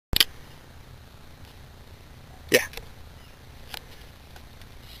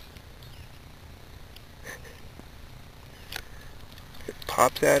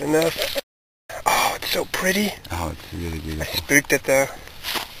pops out enough. Oh, it's so pretty. Oh, it's really beautiful. I spooked it though.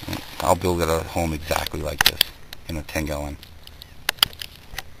 I'll build it at home exactly like this, in a 10-gallon.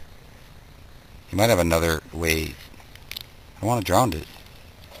 You might have another way. I want to drown it.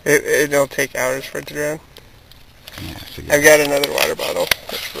 It'll take hours for it to drown. Yeah, I've got another water bottle.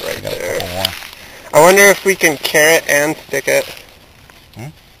 It's right I got there. a couple more. I wonder if we can carrot and stick it.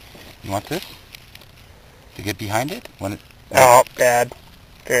 You want this? To get behind it? Oh, bad.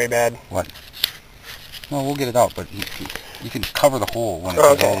 Very bad. What? No, we'll get it out, but you can cover the hole when it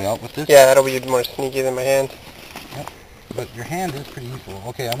goes all the way out with this. Yeah, that'll be more sneaky than my hand. Yep. But your hand is pretty useful.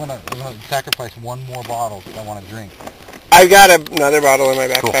 Okay, I'm gonna sacrifice one more bottle because I want to drink. I've got another bottle in my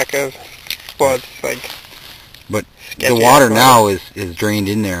backpack of, well, it's like... But the water now is drained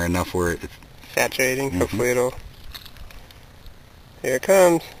in there enough where it's... saturating. Hopefully it'll... Here it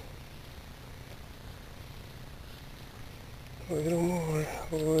comes. A little more,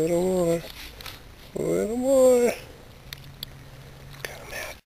 a little more, a little more. Come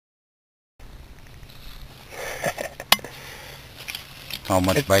out. How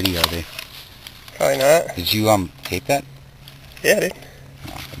much bitey are they? Probably not. Did you tape that? Yeah, dude.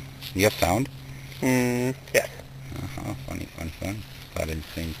 Awesome. You have sound? Yeah. Funny. Glad I didn't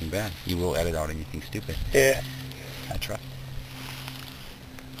say anything bad. You will edit out anything stupid. Yeah. I trust.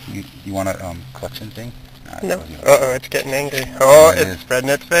 You want a collection thing? No. Uh-oh, it's getting angry. Oh, it's spreading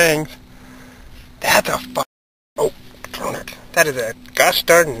its fangs. That's a oh, darn it. That is a gosh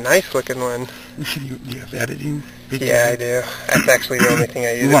darn nice looking one. You have editing? Yeah, I do. That's actually the only thing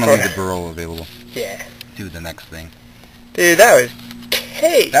I use it for. You want to leave the burrow available. Yeah. Do the next thing. Dude, that was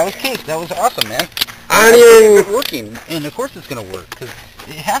cake. That was cake. That was awesome, man. I mean... Good working. And of course it's going to work, because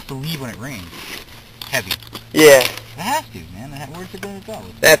it has to leave when it rains. Heavy. Yeah. It has to, man. Where's it going to go?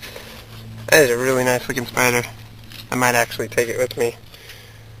 That is a really nice looking spider. I might actually take it with me.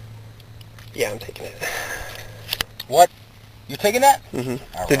 Yeah, I'm taking it. What? You taking that?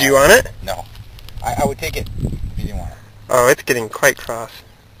 Mm-hmm. Did you want it? No. I would take it if you didn't want it. Oh, it's getting quite cross.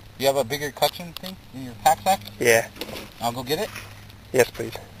 You have a bigger collection thing in your pack sack? Yeah. I'll go get it? Yes,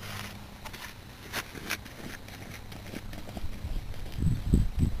 please.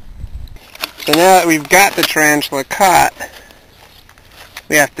 So now that we've got the tarantula caught,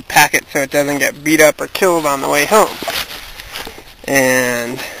 we have to pack it so it doesn't get beat up or killed on the way home.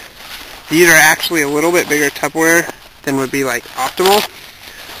 And these are actually a little bit bigger Tupperware than would be like optimal,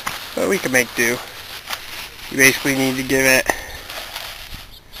 but we can make do. You basically need to give it a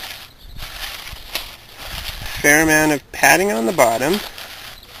fair amount of padding on the bottom.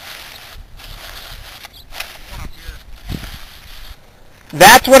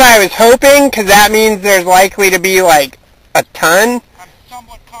 That's what I was hoping, because that means there's likely to be like a ton. I'm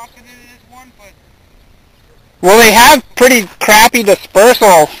somewhat confident it is one, but... Well, they have pretty crappy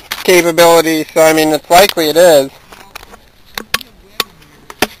dispersal capability, so I mean, it's likely it is.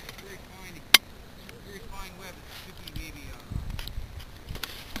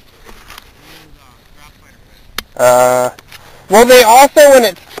 Well, they also, when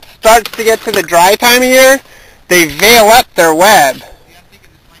it starts to get to the dry time of year, they veil up their web.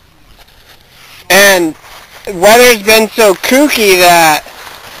 And weather's been so kooky that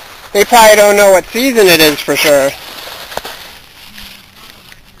they probably don't know what season it is for sure.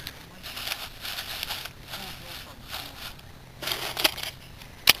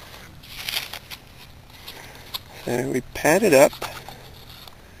 So we pad it up,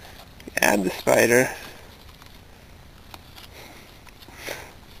 we add the spider.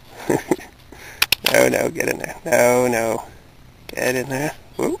 No, get in there. No. Get in there.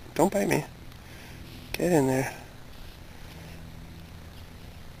 Whoa, don't bite me. Get in there.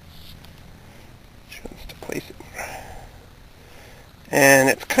 She wants to place it more. And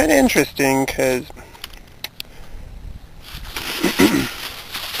it's kind of interesting because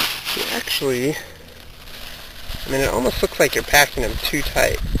you actually, I mean, it almost looks like you're packing them too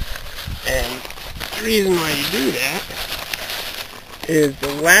tight. And the reason why you do that is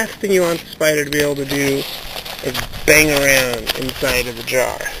the last thing you want the spider to be able to do is bang around inside of the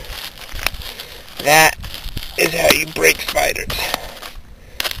jar. That is how you break spiders.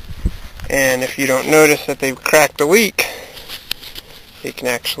 And if you don't notice that they've cracked a leak, they can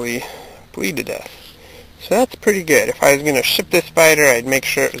actually bleed to death. So that's pretty good. If I was going to ship this spider, I'd make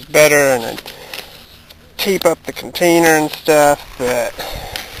sure it was better and I'd tape up the container and stuff, but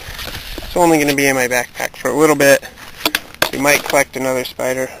it's only going to be in my backpack for a little bit. We might collect another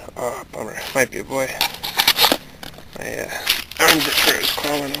spider. Oh, bummer. Might be a boy. My arms are sure is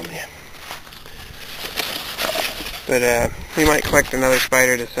crawling on me. But we might collect another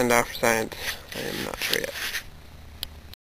spider to send off for science. I am not sure yet.